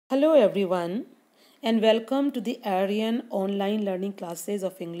Hello everyone and welcome to the Adrienne online learning classes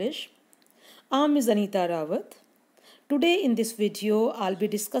of English. I'm Ms. Anita Rawat. Today in this video I'll be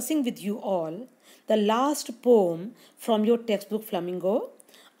discussing with you all the last poem from your textbook Flamingo,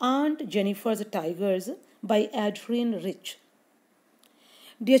 Aunt Jennifer's Tigers by Adrienne Rich.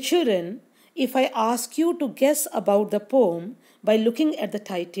 Dear children, if I ask you to guess about the poem by looking at the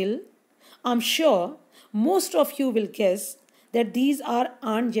title, I'm sure most of you will guess that these are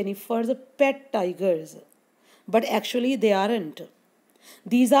Aunt Jennifer's pet tigers. But actually, they aren't.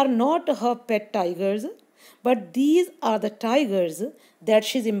 These are not her pet tigers, but these are the tigers that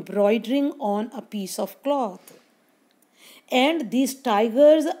she's embroidering on a piece of cloth. And these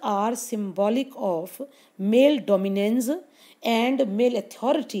tigers are symbolic of male dominance and male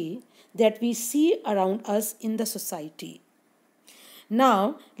authority that we see around us in the society.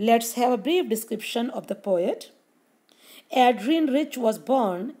 Now, let's have a brief description of the poet. Adrienne Rich was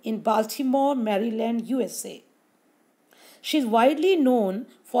born in Baltimore, Maryland, USA. She is widely known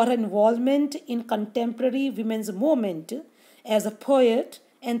for her involvement in contemporary women's movement as a poet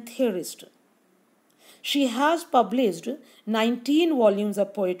and theorist. She has published 19 volumes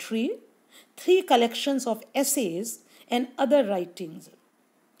of poetry, 3 collections of essays, and other writings.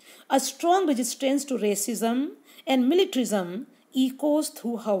 A strong resistance to racism and militarism echoes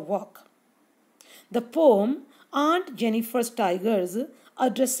through her work. The poem Aunt Jennifer's Tigers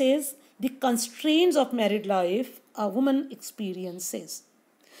addresses the constraints of married life a woman experiences.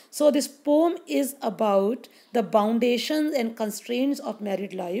 So this poem is about the foundations and constraints of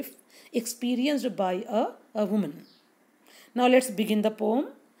married life experienced by a woman. Now let's begin the poem.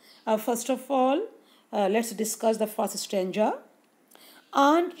 First of all, let's discuss the first stanza.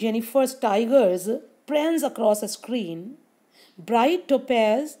 Aunt Jennifer's tigers prance across a screen, bright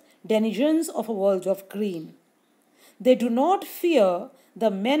topaz, denizens of a world of green. They do not fear the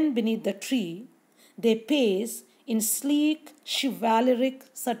men beneath the tree. They pace in sleek, chivalric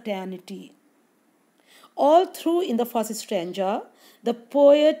certainty. All through in the first stanza, the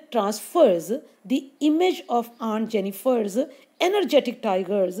poet transfers the image of Aunt Jennifer's energetic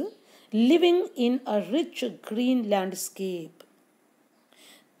tigers living in a rich green landscape.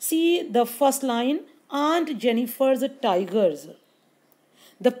 See the first line, Aunt Jennifer's tigers.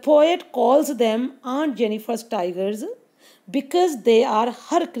 The poet calls them Aunt Jennifer's tigers because they are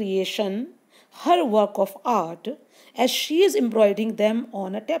her creation, her work of art, as she is embroidering them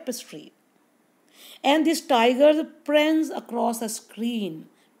on a tapestry. And these tigers prance across a screen.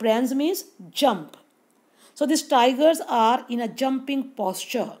 Prance means jump. So these tigers are in a jumping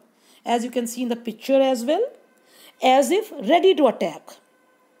posture, as you can see in the picture as well, as if ready to attack.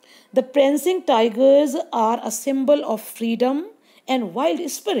 The prancing tigers are a symbol of freedom and wild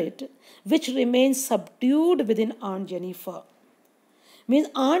spirit which remains subdued within Aunt Jennifer. Means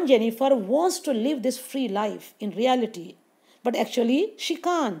Aunt Jennifer wants to live this free life in reality, but actually she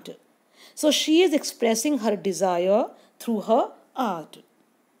can't. So she is expressing her desire through her art.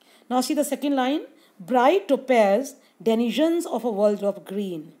 Now see the second line, bright topaz, denizens of a world of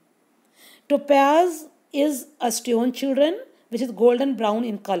green. Topaz is a stone, children, which is golden brown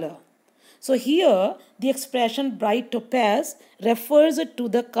in color. So here the expression bright topaz refers to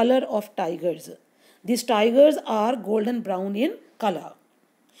the color of tigers. These tigers are golden brown in color.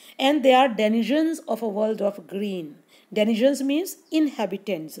 And they are denizens of a world of green. Denizens means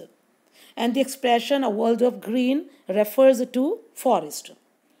inhabitants. And the expression a world of green refers to forest.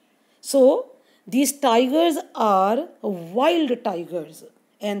 So these tigers are wild tigers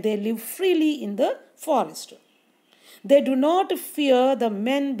and they live freely in the forest. They do not fear the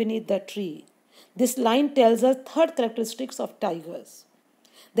men beneath the tree. This line tells us third characteristics of tigers.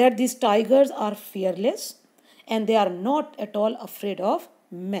 That these tigers are fearless and they are not at all afraid of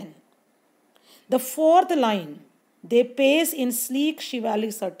men. The fourth line, they pace in sleek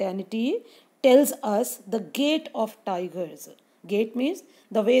chivalric certainty, tells us the gait of tigers. Gait means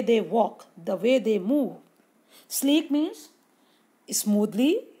the way they walk, the way they move. Sleek means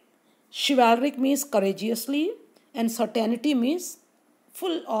smoothly. Chivalric means courageously. And certainty means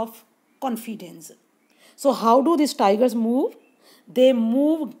full of confidence. So how do these tigers move? They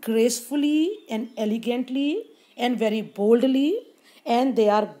move gracefully and elegantly and very boldly, and they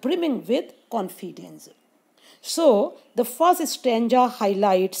are brimming with confidence. So the first stanza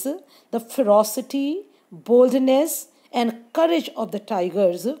highlights the ferocity, boldness, and courage of the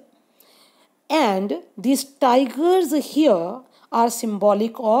tigers. And these tigers here are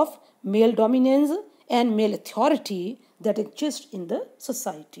symbolic of male dominance and male authority that exists in the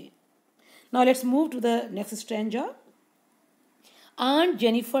society. Now let's move to the next stanza. Aunt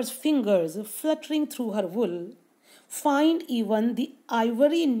Jennifer's fingers fluttering through her wool find even the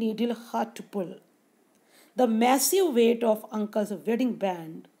ivory needle hard to pull. The massive weight of Uncle's wedding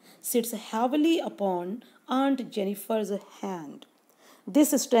band sits heavily upon Aunt Jennifer's hand.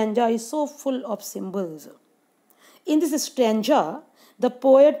 This stanza is so full of symbols. In this stanza, the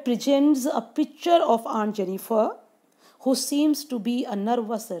poet presents a picture of Aunt Jennifer, who seems to be a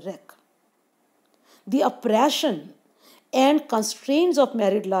nervous wreck. The oppression and constraints of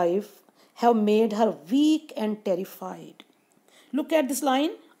married life have made her weak and terrified. Look at this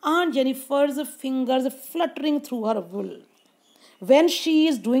line. Aunt Jennifer's fingers fluttering through her wool. When she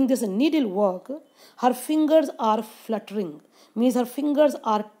is doing this needlework, her fingers are fluttering, means her fingers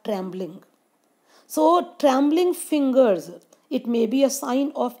are trembling. So, trembling fingers, it may be a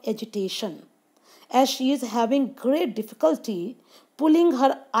sign of agitation, as she is having great difficulty pulling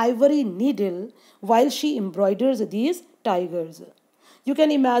her ivory needle while she embroiders these tigers. You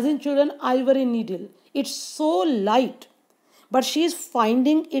can imagine, children, ivory needle. It's so light, but she is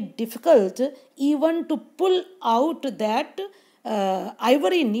finding it difficult even to pull out that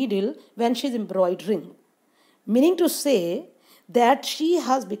ivory needle when she is embroidering. Meaning to say that she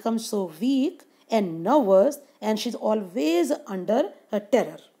has become so weak and nervous, and she's always under a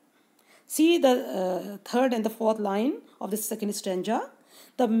terror. See the third and the fourth line of the second stanza.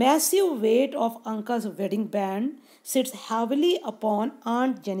 The massive weight of Uncle's wedding band sits heavily upon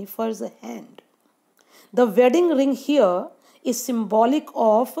Aunt Jennifer's hand. The wedding ring here is symbolic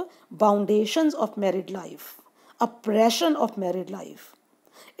of foundations of married life, oppression of married life.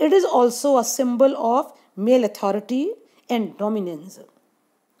 It is also a symbol of male authority and dominance.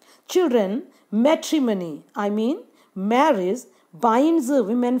 Children, matrimony, marriage, binds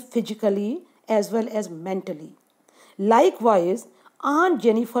women physically as well as mentally. Likewise, Aunt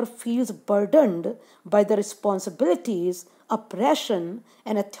Jennifer feels burdened by the responsibilities, oppression,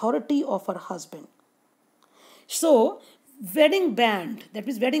 and authority of her husband. So, wedding band, that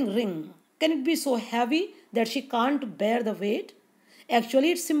means wedding ring, can it be so heavy that she can't bear the weight?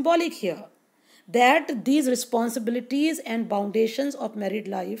 Actually, it's symbolic here that these responsibilities and foundations of married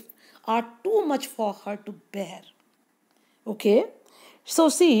life are too much for her to bear. Okay, so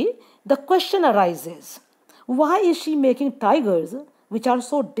see, the question arises, why is she making tigers which are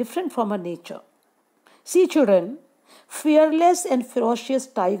so different from her nature? See, children, fearless and ferocious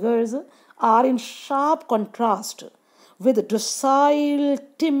tigers are in sharp contrast with docile,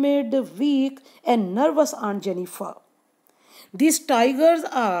 timid, weak, and nervous Aunt Jennifer. These tigers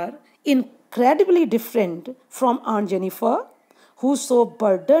are incredibly different from Aunt Jennifer, who's so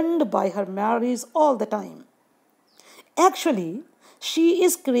burdened by her marriage all the time. Actually, she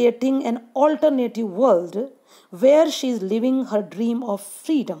is creating an alternative world where she is living her dream of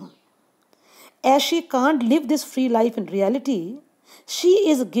freedom. As she can't live this free life in reality, she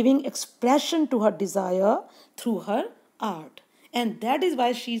is giving expression to her desire through her art. And that is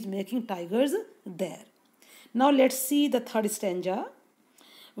why she is making tigers there. Now let's see the third stanza.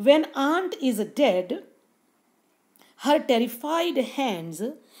 When Aunt is dead, her terrified hands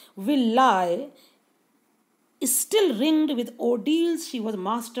will lie still ringed with ordeals she was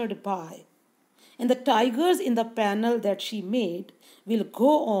mastered by. And the tigers in the panel that she made will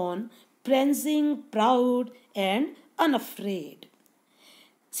go on prancing, proud, and unafraid.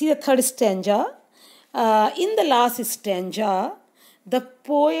 See the third stanza. In the last stanza, the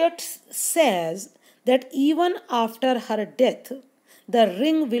poet says that even after her death, the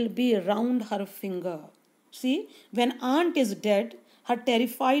ring will be round her finger. See, when Aunt is dead, her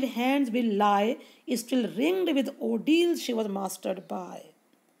terrified hands will lie still ringed with ordeals she was mastered by.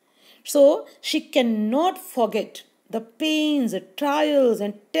 So she cannot forget the pains, trials,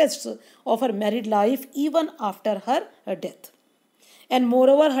 and tests of her married life even after her death. And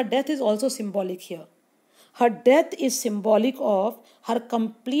moreover, her death is also symbolic here. Her death is symbolic of her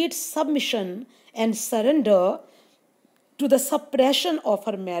complete submission and surrender to the suppression of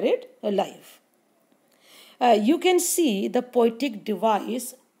her married life. You can see the poetic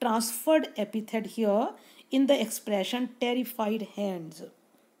device transferred epithet here in the expression terrified hands.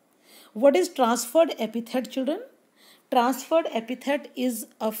 What is transferred epithet, children? Transferred epithet is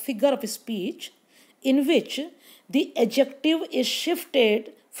a figure of speech in which the adjective is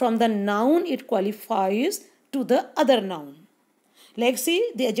shifted from the noun it qualifies to the other noun. Like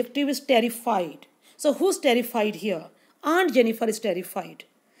see, the adjective is terrified. So who's terrified here? Aunt Jennifer is terrified.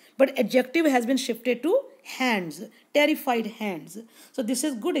 But adjective has been shifted to hands, terrified hands. So this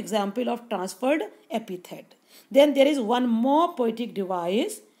is good example of transferred epithet. Then there is one more poetic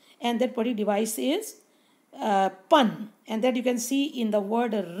device, and that poetic device is pun, and that you can see in the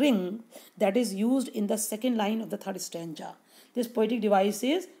word ring that is used in the second line of the third stanza. This poetic device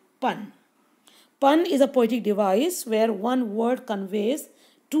is pun. Pun is a poetic device where one word conveys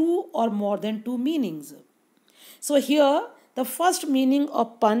two or more than two meanings. So here, the first meaning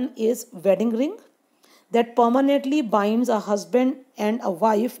of pun is wedding ring that permanently binds a husband and a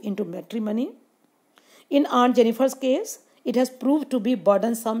wife into matrimony. In Aunt Jennifer's case, it has proved to be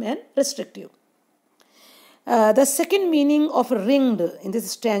burdensome and restrictive. The second meaning of ringed in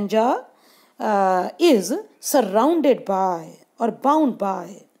this stanza is surrounded by or bound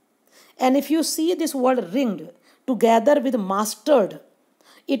by. And if you see this word ringed together with mastered,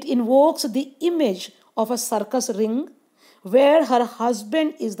 it invokes the image of a circus ring where her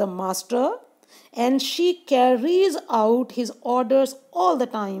husband is the master and she carries out his orders all the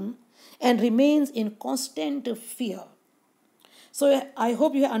time and remains in constant fear. So I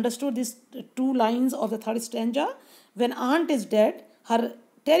hope you have understood these two lines of the third stanza. When aunt is dead, her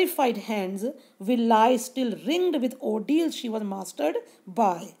terrified hands will lie still ringed with ordeals she was mastered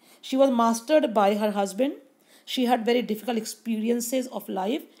by. She was mastered by her husband. She had very difficult experiences of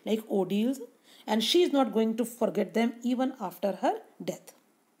life like ordeals, and she is not going to forget them even after her death.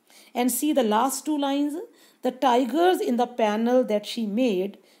 And see the last two lines. The tigers in the panel that she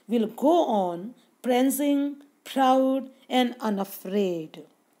made will go on prancing, proud and unafraid.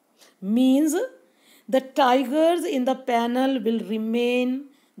 Means the tigers in the panel will remain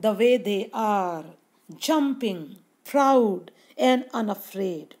the way they are, jumping, proud and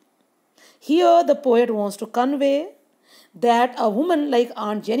unafraid. Here the poet wants to convey that a woman like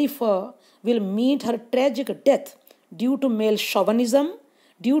Aunt Jennifer will meet her tragic death due to male chauvinism,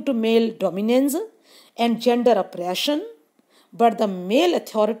 due to male dominance and gender oppression, but the male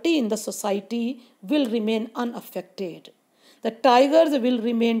authority in the society will remain unaffected. The tigers will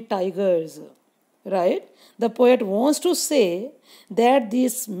remain tigers, right? The poet wants to say that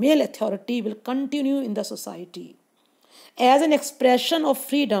this male authority will continue in the society. As an expression of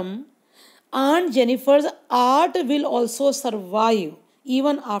freedom, Aunt Jennifer's art will also survive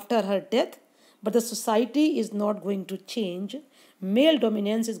even after her death, but the society is not going to change. Male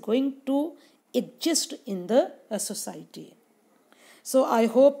dominance is going to exist in the society. So I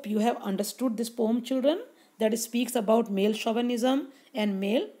hope you have understood this poem, children, that speaks about male chauvinism and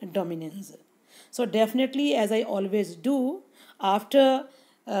male dominance. So definitely, as I always do, after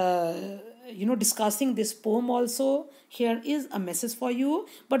discussing this poem also, here is a message for you.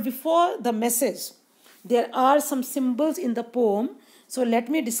 But before the message, there are some symbols in the poem. So let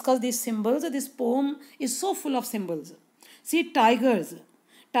me discuss these symbols. This poem is so full of symbols. See, tigers.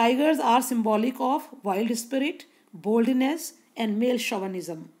 Tigers are symbolic of wild spirit, boldness, and male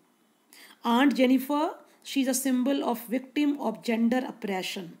chauvinism. Aunt Jennifer, she is a symbol of victim of gender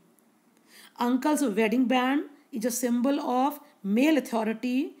oppression. Uncle's wedding band is a symbol of male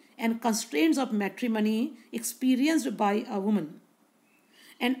authority and constraints of matrimony experienced by a woman.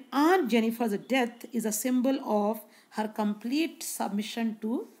 And Aunt Jennifer's death is a symbol of her complete submission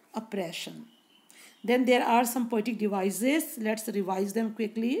to oppression. Then there are some poetic devices. Let's revise them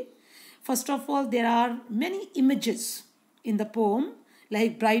quickly. First of all, there are many images in the poem,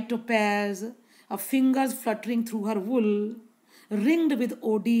 like bright topaz, fingers fluttering through her wool, ringed with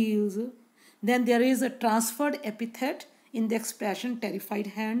ordeals. Then there is a transferred epithet in the expression terrified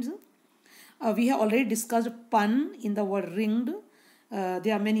hands. We have already discussed pun in the word ringed.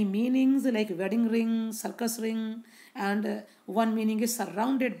 There are many meanings like wedding ring, circus ring, and one meaning is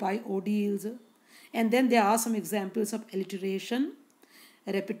surrounded by ordeals. And then there are some examples of alliteration,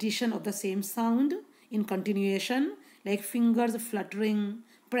 a repetition of the same sound in continuation, like fingers fluttering,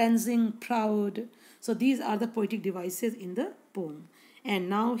 prancing, proud. So these are the poetic devices in the poem. And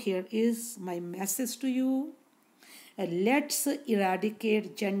now here is my message to you. Let's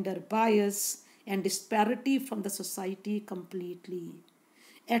eradicate gender bias and disparity from the society completely.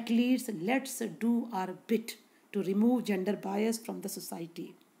 At least let's do our bit to remove gender bias from the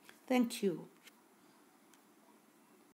society. Thank you.